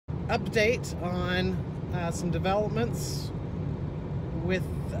update on some developments with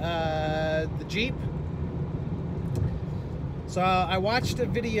the Jeep. So I watched a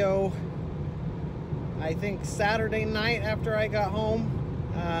video, I think Saturday night after I got home.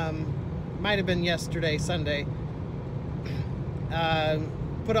 Might have been yesterday, Sunday.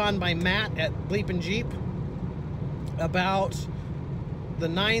 Put on by Matt at Bleepin' Jeep about the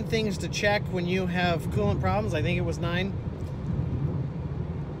 9 things to check when you have coolant problems. I think it was 9.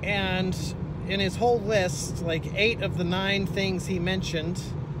 And in his whole list, like 8 of the 9 things he mentioned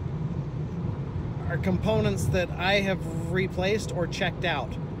are components that I have replaced or checked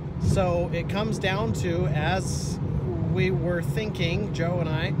out. So it comes down to, as we were thinking, Joe and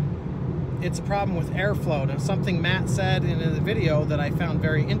I, it's a problem with airflow. Now, something Matt said in the video that I found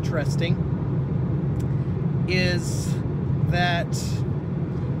very interesting is that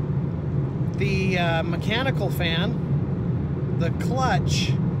the mechanical fan, the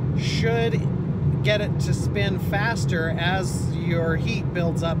clutch, should get it to spin faster as your heat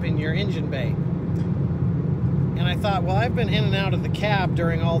builds up in your engine bay. And I thought, well, I've been in and out of the cab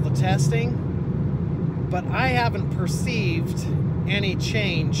during all the testing, but I haven't perceived any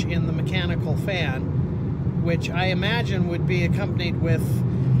change in the mechanical fan, which I imagine would be accompanied with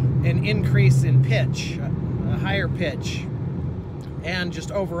an increase in pitch, a higher pitch, and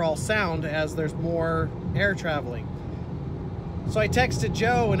just overall sound as there's more air traveling. So I texted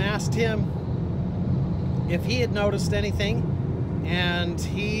Joe and asked him if he had noticed anything, and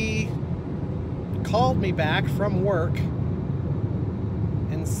he called me back from work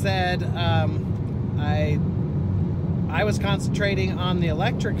and said I was concentrating on the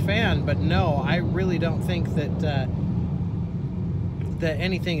electric fan, but no, I really don't think that that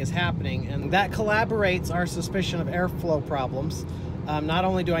anything is happening, and that corroborates our suspicion of airflow problems. Not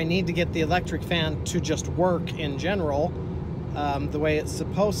only do I need to get the electric fan to just work in general the way it's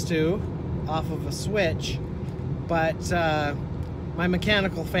supposed to off of a switch, but my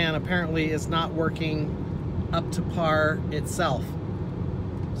mechanical fan apparently is not working up to par itself.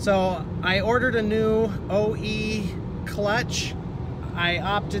 So I ordered a new OE clutch. I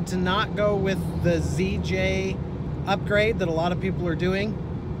opted to not go with the ZJ upgrade that a lot of people are doing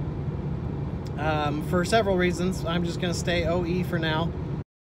for several reasons. I'm just going to stay OE for now.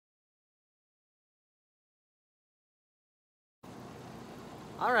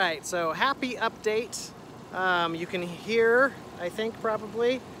 All right, so happy update. You can hear, I think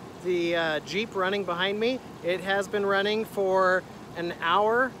probably, the Jeep running behind me. It has been running for an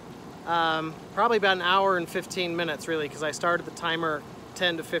hour. Probably about an hour and 15 minutes really, because I started the timer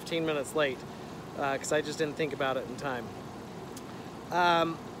 10 to 15 minutes late because I just didn't think about it in time.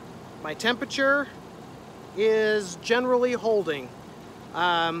 My temperature is generally holding.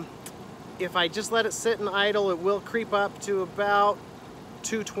 If I just let it sit and idle, it will creep up to about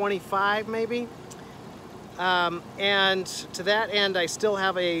 225 maybe. And to that end, I still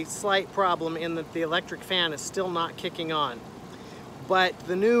have a slight problem in that the electric fan is still not kicking on. But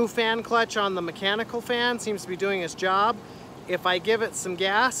the new fan clutch on the mechanical fan seems to be doing its job. If I give it some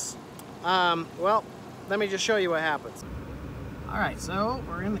gas, well, let me just show you what happens. All right, so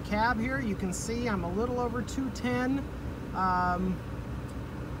we're in the cab here. You can see I'm a little over 210.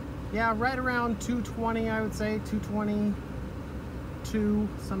 Yeah, right around 220, I would say, 222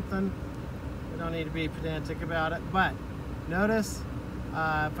 something. We don't need to be pedantic about it, but notice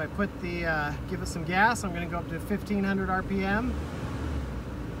if I put the, give it some gas, I'm gonna go up to 1500 RPM.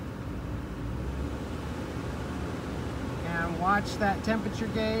 And watch that temperature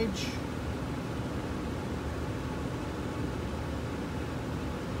gauge.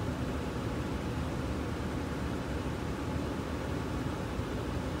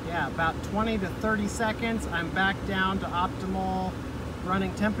 Yeah, about 20 to 30 seconds, I'm back down to optimal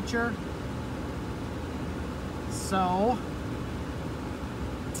running temperature. So,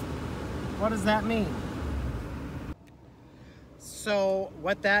 what does that mean? So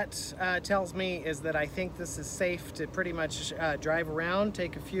what that tells me is that I think this is safe to pretty much drive around,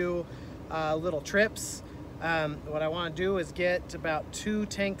 take a few little trips. What I want to do is get about 2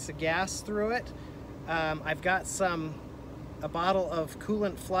 tanks of gas through it. I've got a bottle of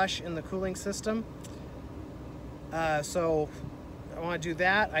coolant flush in the cooling system. So I want to do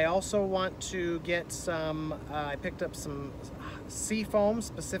that. I also want to get some, I picked up some sea foam,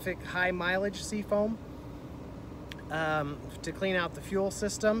 specific high mileage sea foam, to clean out the fuel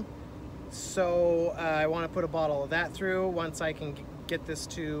system. So I want to put a bottle of that through once I can get this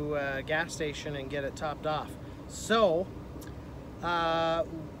to a gas station and get it topped off. So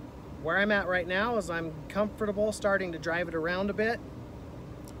where I'm at right now is I'm comfortable starting to drive it around a bit,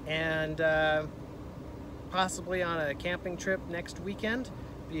 and possibly on a camping trip next weekend.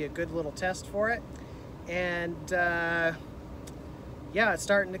 be a good little test for it. And yeah, it's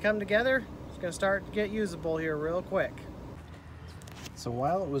starting to come together. It's going to start to get usable here real quick. So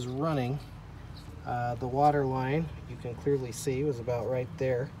while it was running, the water line, you can clearly see, was about right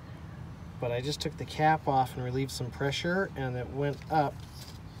there. But I just took the cap off and relieved some pressure, and it went up.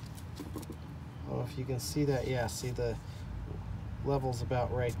 I don't know if you can see that. Yeah, see the level's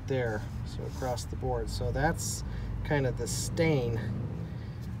about right there, so across the board. So that's kind of the stain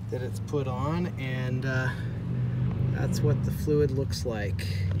that it's put on, and that's what the fluid looks like.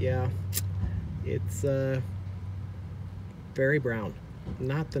 Yeah, it's very brown,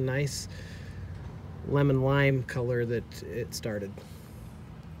 not the nice lemon lime color that it started.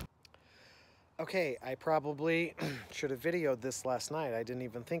 Okay, I probably should have videoed this last night. I didn't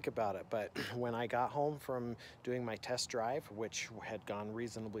even think about it, but when I got home from doing my test drive, which had gone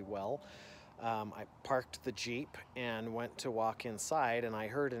reasonably well, I parked the Jeep and went to walk inside, and I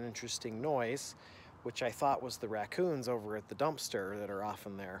heard an interesting noise, which I thought was the raccoons over at the dumpster that are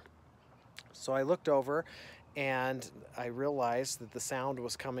often there. So I looked over, and I realized that the sound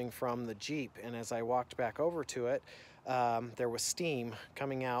was coming from the Jeep, and as I walked back over to it, there was steam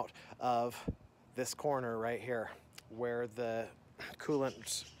coming out of this corner right here where the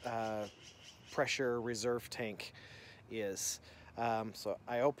coolant pressure reserve tank is. So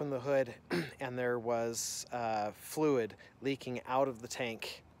I opened the hood and there was fluid leaking out of the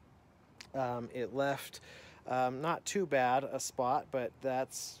tank. It left not too bad a spot, but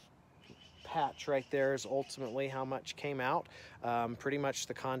that's patch right there is ultimately how much came out. Pretty much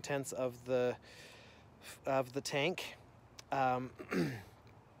the contents of the tank.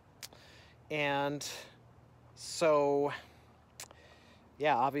 And so,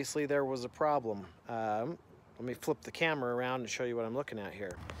 yeah, obviously there was a problem. Let me flip the camera around and show you what I'm looking at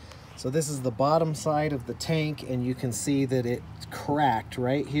here. So this is the bottom side of the tank, and you can see that it cracked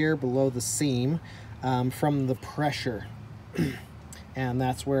right here below the seam from the pressure. And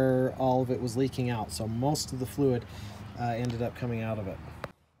that's where all of it was leaking out. So most of the fluid ended up coming out of it.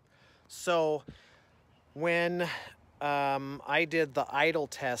 So when I did the idle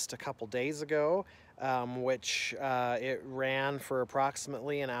test a couple days ago, which it ran for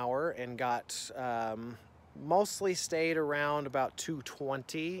approximately an hour and got mostly stayed around about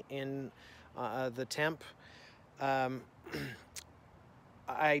 220 in the temp.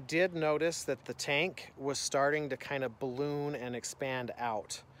 I did notice that the tank was starting to kind of balloon and expand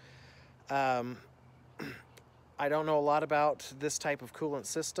out. I don't know a lot about this type of coolant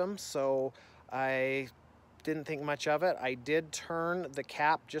system, so I didn't think much of it. I did turn the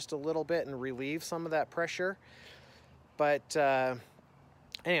cap just a little bit and relieve some of that pressure, but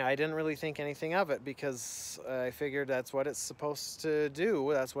anyway, I didn't really think anything of it because I figured that's what it's supposed to do.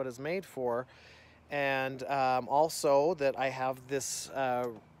 That's what it's made for. And also that I have this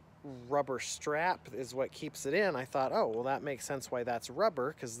rubber strap is what keeps it in. I thought, oh, well, that makes sense why that's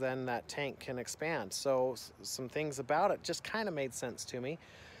rubber, because then that tank can expand. So some things about it just kind of made sense to me.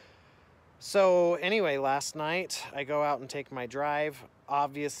 So anyway, last night I go out and take my drive.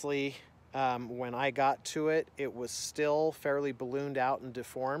 Obviously, when I got to it, it was still fairly ballooned out and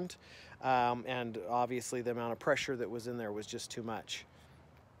deformed. And obviously the amount of pressure that was in there was just too much.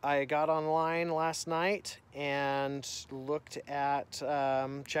 I got online last night and looked at,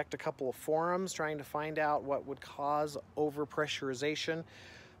 checked a couple of forums trying to find out what would cause overpressurization.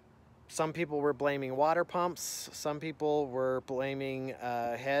 Some people were blaming water pumps. Some people were blaming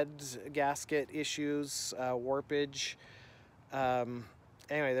head gasket issues, warpage.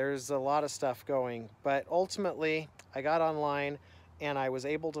 Anyway, there's a lot of stuff going. But ultimately, I got online and I was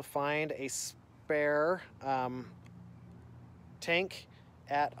able to find a spare tank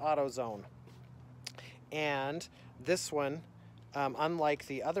at AutoZone. And this one, unlike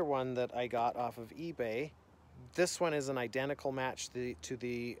the other one that I got off of eBay, this one is an identical match to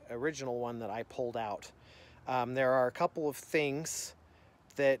the original one that I pulled out. There are a couple of things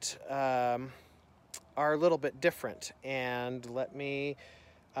that are a little bit different, and let me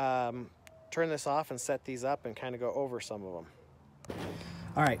turn this off and set these up and kind of go over some of them.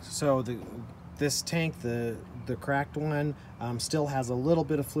 All right, so this tank, the cracked one, still has a little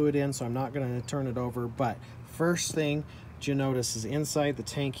bit of fluid in, so I'm not going to turn it over. But first thing you notice is inside the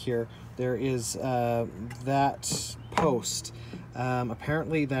tank here, there is that post.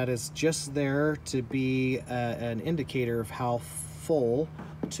 Apparently that is just there to be an indicator of how full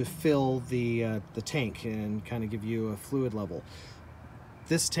to fill the tank and kind of give you a fluid level.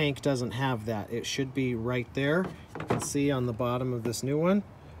 This tank doesn't have that. It should be right there. You can see on the bottom of this new one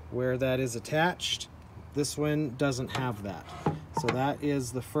where that is attached. This one doesn't have that. So that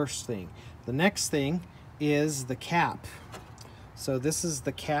is the first thing. The next thing is the cap. So this is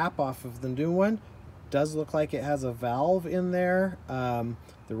the cap off of the new one. Does look like it has a valve in there. The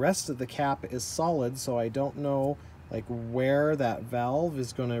rest of the cap is solid, so I don't know like where that valve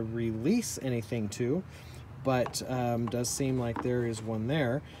is going to release anything to, but does seem like there is one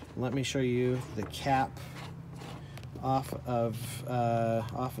there. Let me show you the cap off of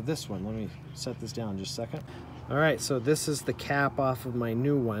this one. Let me set this down just a second. All right, so this is the cap off of my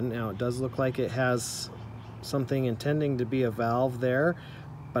new one. Now it does look like it has something intending to be a valve there,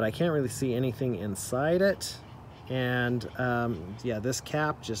 but I can't really see anything inside it. And yeah, this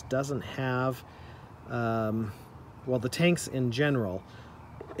cap just doesn't have, well, the tanks in general,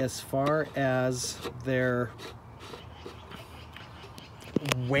 as far as their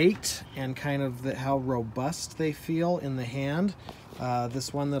weight and kind of how robust they feel in the hand,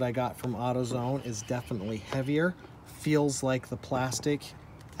 this one that I got from AutoZone is definitely heavier. Feels like the plastic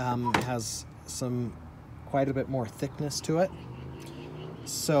has quite a bit more thickness to it.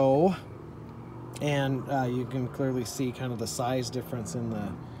 So, and you can clearly see kind of the size difference in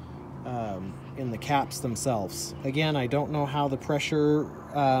the caps themselves. Again, I don't know how the pressure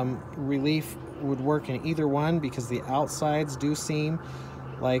relief would work in either one, because the outsides do seem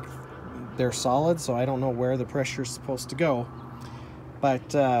like they're solid, so I don't know where the pressure is supposed to go.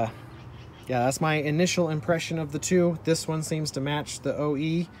 But yeah, that's my initial impression of the two. This one seems to match the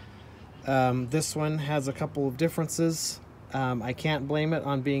OE. This one has a couple of differences. I can't blame it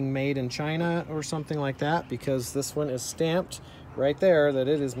on being made in China or something like that, because this one is stamped right there that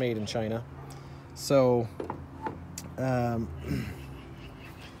it is made in China. So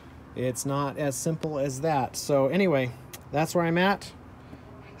it's not as simple as that. So anyway, that's where I'm at.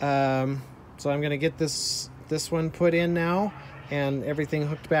 So I'm gonna get this one put in now and everything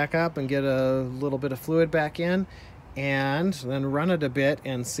hooked back up and get a little bit of fluid back in, and then run it a bit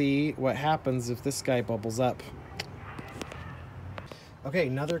and see what happens if this guy bubbles up. Okay,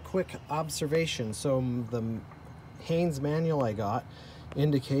 another quick observation. So the Haynes manual I got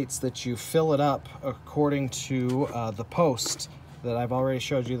indicates that you fill it up according to the post that I've already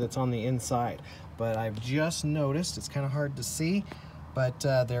showed you that's on the inside. But I've just noticed, it's kind of hard to see, but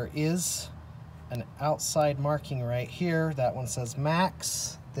there is an outside marking right here. That one says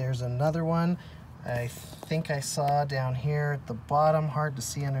max. There's another one I think I saw down here at the bottom, hard to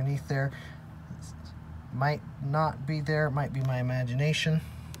see underneath there. Might not be there, it might be my imagination.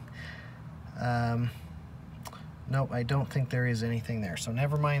 Nope, I don't think there is anything there, so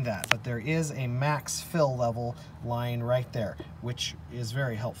never mind that. But there is a max fill level line right there, which is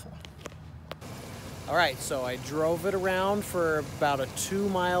very helpful. All right, so I drove it around for about a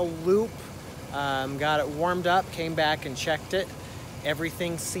 2-mile loop, got it warmed up, came back and checked it.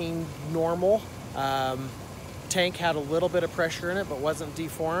 Everything seemed normal. Tank had a little bit of pressure in it, but wasn't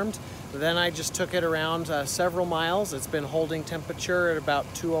deformed. But then I just took it around several miles. It's been holding temperature at about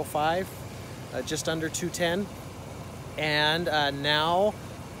 205, just under 210. And now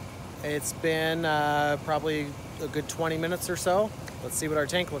it's been probably a good 20 minutes or so. Let's see what our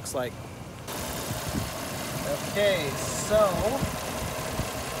tank looks like. Okay, so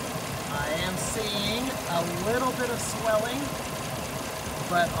I am seeing a little bit of swelling,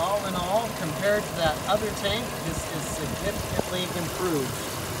 but all in all, compared to that other tank, this is significantly improved.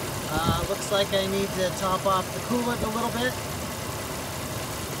 Looks like I need to top off the coolant a little bit,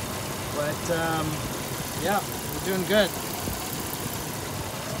 but yeah, we're doing good.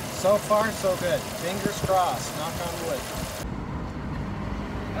 So far, so good. Fingers crossed, knock on wood.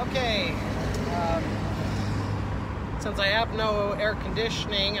 Okay, since I have no air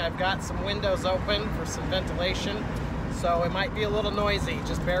conditioning, I've got some windows open for some ventilation, so it might be a little noisy.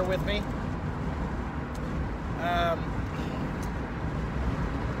 Just bear with me.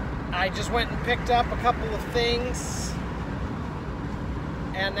 I just went and picked up a couple of things,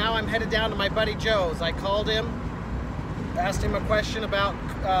 and now I'm headed down to my buddy Joe's. I called him, asked him a question about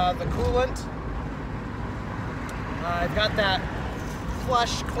the coolant. I've got that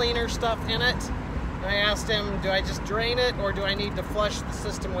flush cleaner stuff in it. And I asked him, do I just drain it or do I need to flush the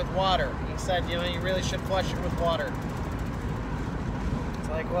system with water? He said, you know, you really should flush it with water. It's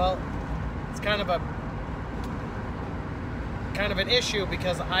like, well, it's kind of an issue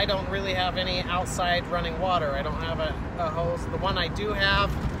because I don't really have any outside running water. I don't have a hose. The one I do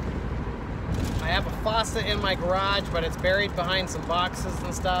have, I have a faucet in my garage, but it's buried behind some boxes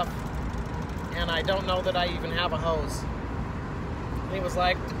and stuff, and I don't know that I even have a hose. And he was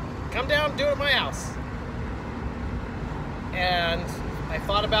like, come down and do it at my house. And I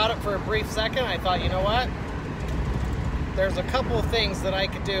thought about it for a brief second. I thought, you know what? There's a couple of things that I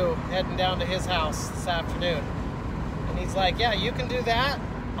could do heading down to his house this afternoon. And he's like, yeah, you can do that.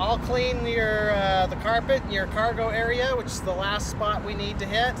 I'll clean your the carpet in your cargo area, which is the last spot we need to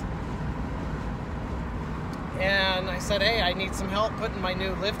hit. And I said, hey, I need some help putting my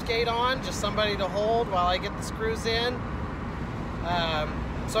new lift gate on, just somebody to hold while I get the screws in.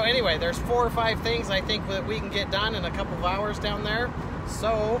 So anyway, there's 4 or 5 things I think that we can get done in a couple of hours down there.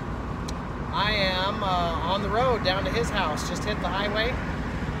 So I am on the road down to his house, just hit the highway.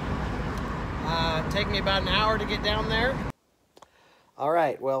 Take me about an hour to get down there. All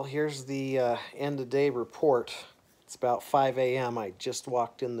right, well, here's the end of day report. It's about 5 a.m. I just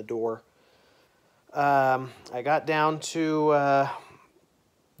walked in the door. I got down to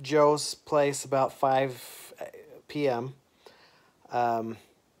Joe's place about 5 p.m.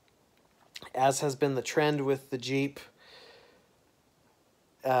 As has been the trend with the Jeep,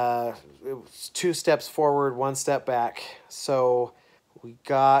 it was 2 steps forward, 1 step back. So we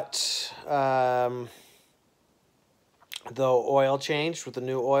got the oil changed with the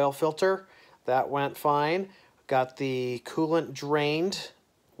new oil filter. That went fine. Got the coolant drained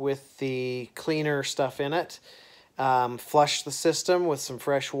with the cleaner stuff in it. Flushed the system with some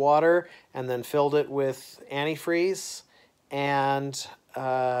fresh water and then filled it with antifreeze and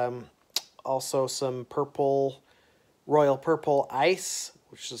also some royal purple ice,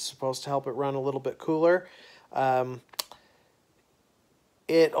 which is supposed to help it run a little bit cooler.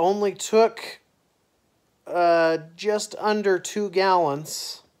 It only took just under 2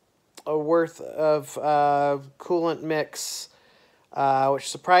 gallons worth of coolant mix, which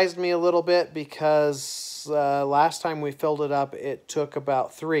surprised me a little bit because last time we filled it up, it took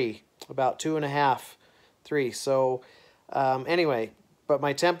about 3, about 2.5, 3. So anyway, but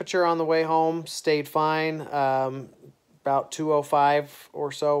my temperature on the way home stayed fine, about 205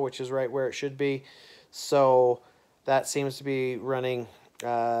 or so, which is right where it should be. So that seems to be running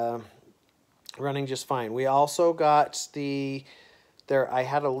just fine. We also got I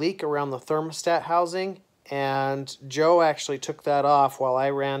had a leak around the thermostat housing, and Joe actually took that off while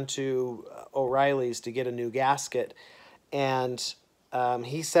I ran to O'Reilly's to get a new gasket. And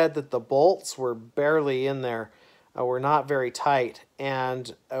he said that the bolts were barely in there, were not very tight.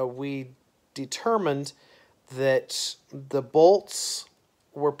 And we determined that the bolts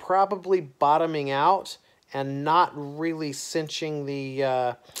were probably bottoming out and not really cinching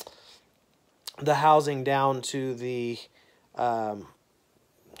the housing down to the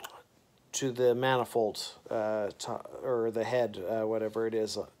manifold or the head, whatever it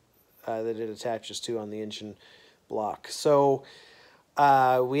is that it attaches to on the engine block. So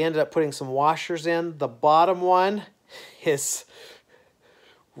we ended up putting some washers in. The bottom one is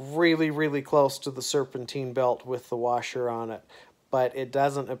really, really close to the serpentine belt with the washer on it, but it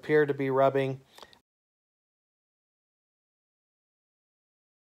doesn't appear to be rubbing.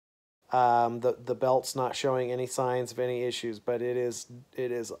 The belt's not showing any signs of any issues, but it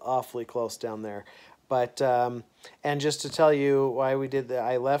is awfully close down there. But and just to tell you why we did that,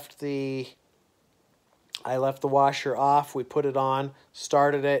 I left the washer off. We put it on,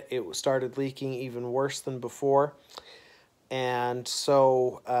 started it. It started leaking even worse than before, and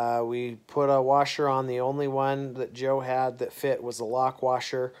so we put a washer on. The only one that Joe had that fit was a lock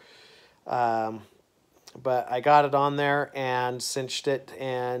washer. But I got it on there and cinched it,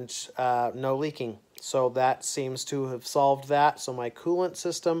 and no leaking. So that seems to have solved that. So my coolant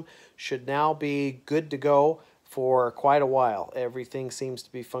system should now be good to go for quite a while. Everything seems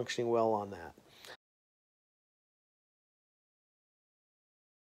to be functioning well on that.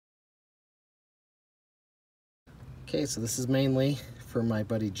 Okay, so this is mainly for my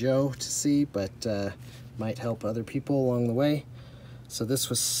buddy Joe to see, but might help other people along the way. So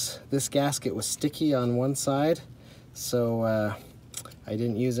this gasket was sticky on one side, so I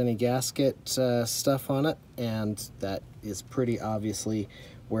didn't use any gasket stuff on it, and that is pretty obviously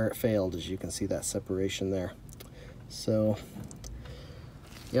where it failed, as you can see that separation there. So,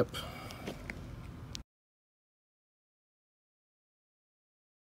 yep.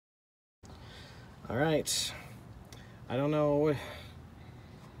 All right. I don't know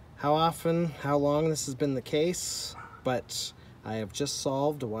how long this has been the case, but I have just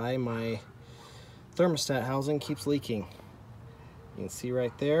solved why my thermostat housing keeps leaking. You can see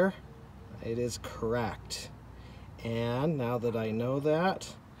right there, it is cracked. And now that I know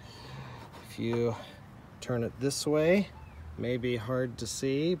that, if you turn it this way, may be hard to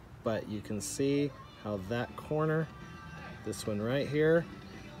see, but you can see how that corner, this one right here,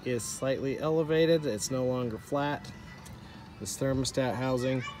 is slightly elevated. It's no longer flat. This thermostat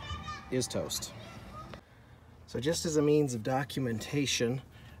housing is toast. So just as a means of documentation,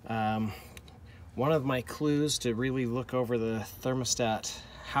 one of my clues to really look over the thermostat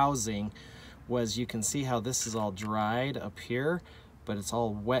housing was, you can see how this is all dried up here, but it's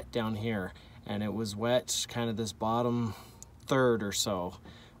all wet down here. And it was wet kind of this bottom third or so,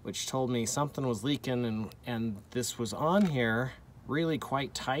 which told me something was leaking, and this was on here really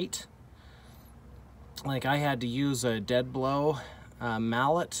quite tight. Like I had to use a dead blow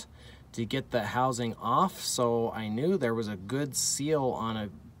mallet to get the housing off, so I knew there was a good seal on a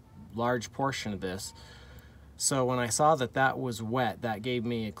large portion of this. So when I saw that that was wet, that gave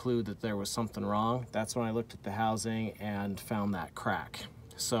me a clue that there was something wrong. That's when I looked at the housing and found that crack.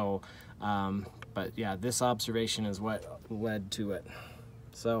 So, but yeah, this observation is what led to it.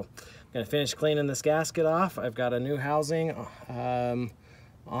 So I'm gonna finish cleaning this gasket off. I've got a new housing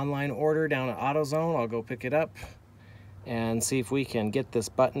online order down at AutoZone. I'll go pick it up and see if we can get this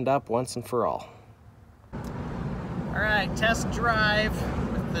buttoned up once and for all. All right, test drive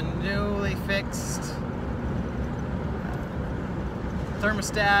with the newly fixed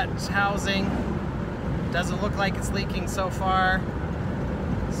thermostat housing. Doesn't look like it's leaking so far.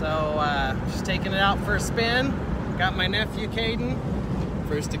 So just taking it out for a spin. Got my nephew Caden.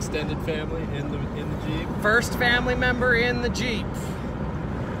 First extended family in the Jeep. First family member in the Jeep.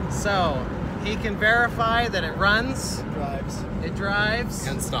 So he can verify that it runs. It drives.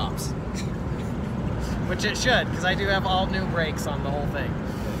 And stops. Which it should, because I do have all new brakes on the whole thing.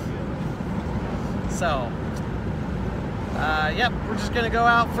 So, yep, we're just gonna go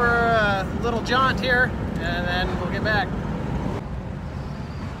out for a little jaunt here, and then we'll get back.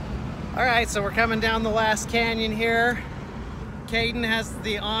 All right, so we're coming down the last canyon here. Caden has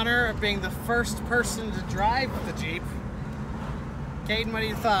the honor of being the first person to drive the Jeep. Caden, what are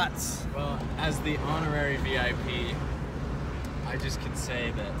your thoughts? Well, as the honorary VIP, I just can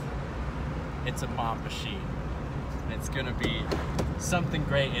say that it's a bomb machine. And it's gonna be something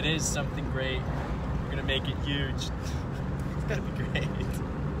great. It is something great. We're gonna make it huge. It's gonna be great.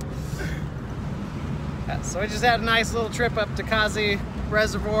 So I just had a nice little trip up to Kazi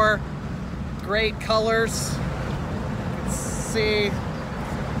Reservoir. Great colors. You can see.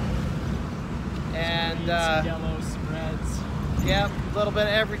 And some yellows, some reds. Yep, a little bit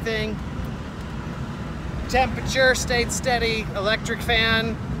of everything. Temperature stayed steady. Electric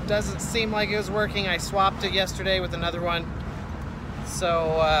fan doesn't seem like it was working. I swapped it yesterday with another one. So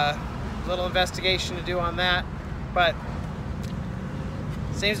a little investigation to do on that. But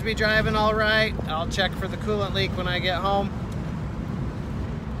seems to be driving all right. I'll check for the coolant leak when I get home.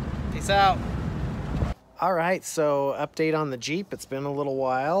 Peace out. All right, so update on the Jeep. It's been a little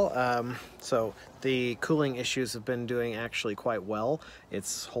while. So the cooling issues have been doing actually quite well.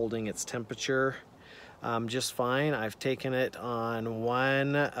 It's holding its temperature just fine. I've taken it on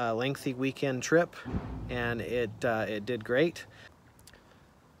one lengthy weekend trip, and it did great.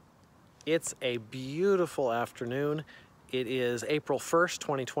 It's a beautiful afternoon. It is April 1st,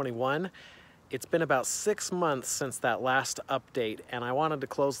 2021. It's been about 6 months since that last update, and I wanted to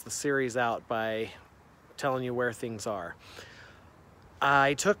close the series out by telling you where things are.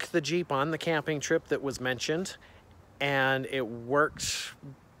 I took the Jeep on the camping trip that was mentioned, and it worked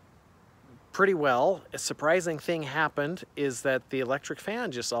pretty well. A surprising thing happened is that the electric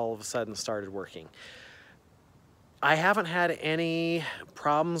fan just all of a sudden started working. I haven't had any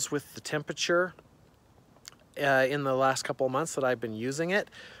problems with the temperature in the last couple of months that I've been using it.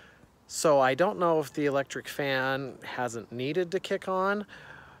 So I don't know if the electric fan hasn't needed to kick on,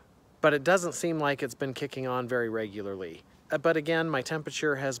 but it doesn't seem like it's been kicking on very regularly. But again, my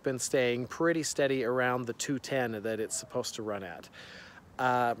temperature has been staying pretty steady around the 210 that it's supposed to run at.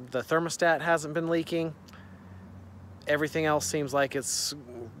 The thermostat hasn't been leaking. Everything else seems like it's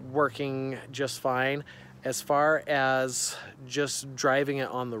working just fine. As far as just driving it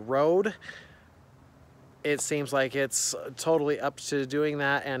on the road, it seems like it's totally up to doing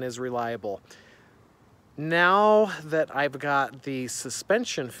that and is reliable. Now that I've got the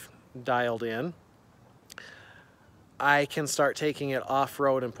suspension dialed in, I can start taking it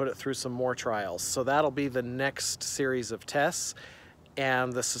off-road and put it through some more trials. So that'll be the next series of tests,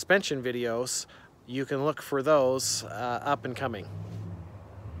 and the suspension videos, you can look for those up and coming.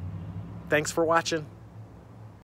 Thanks for watching.